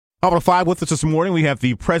Top of 5 with us this morning, we have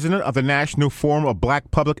the president of the National Forum of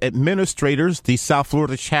Black Public Administrators, the South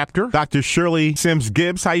Florida chapter, Dr. Shirley Sims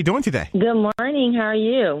Gibbs. How are you doing today? Good morning. How are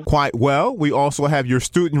you? Quite well. We also have your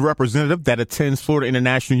student representative that attends Florida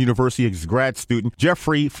International University as a grad student,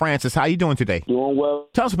 Jeffrey Francis. How are you doing today? Doing well.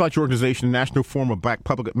 Tell us about your organization, the National Forum of Black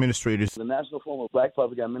Public Administrators. The National Forum of Black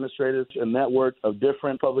Public Administrators, a network of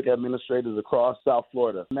different public administrators across South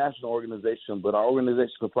Florida. National organization, but our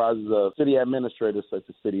organization comprises of city administrators such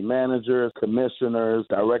as city managers, commissioners,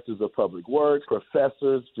 directors of public works,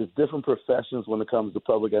 professors, just different professions when it comes to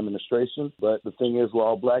public administration. But the thing is, we're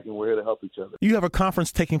all black and we're here to help each other. You have a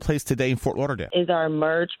conference taking place today in Fort Lauderdale. Is our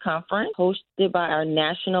Merge conference hosted by our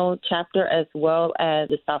national chapter as well as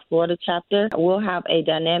the South Florida chapter. We'll have a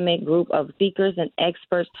dynamic group of speakers and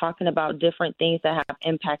experts talking about different things that have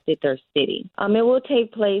impacted their city. It will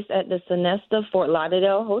take place at the Sonesta Fort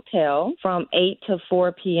Lauderdale Hotel from 8 to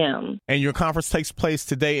 4 p.m. And your conference takes place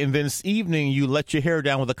today, and then this evening you let your hair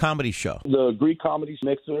down with a comedy show. The Greek Comedy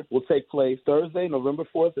Mixer will take place Thursday, November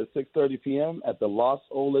 4th at 6:30 p.m. at the Los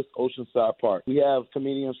Olas Oceanside Park. We have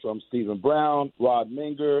comedians from Stephen Brown, Rod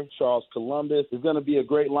Minger, Charles Columbus. It's going to be a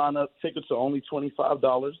great lineup. Tickets are only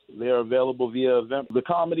 $25. They are available via event. The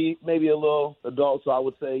comedy, maybe a little adult, so I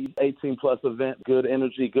would say 18-plus event. Good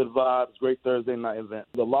energy, good vibes, great Thursday night event.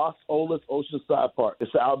 The Los Olas Oceanside Park.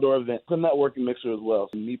 It's an outdoor event. It's a networking mixer as well.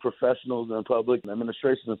 You meet professionals in public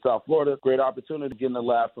administration in South Florida. Great opportunity to get in a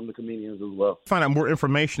laugh from the comedians as well. Find out more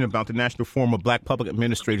information about the National Forum of Black Public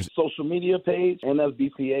Administrators. Social media page,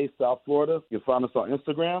 NSBPA South Florida. You can find us on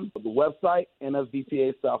Instagram. The website,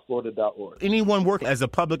 nsbpasouthflorida.org. Anyone working as a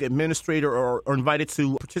public administrator or invited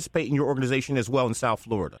to participate in your organization as well in South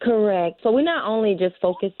Florida? Correct. So we not only just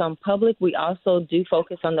focus on public, we also do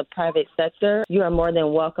focus on the private sector. You are more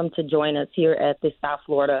than welcome to join us here at the South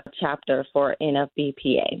Florida chapter for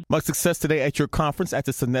NFBPA. Much success today at your conference at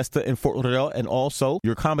the Sonesta in Fort Lauderdale, and also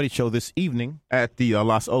your comedy show this evening at the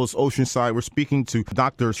Los Olas Oceanside. We're speaking to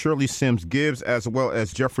Dr. Shirley Sims Gibbs as well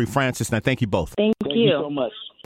as Jeffrey Francis, and I thank you both. Thank you so much.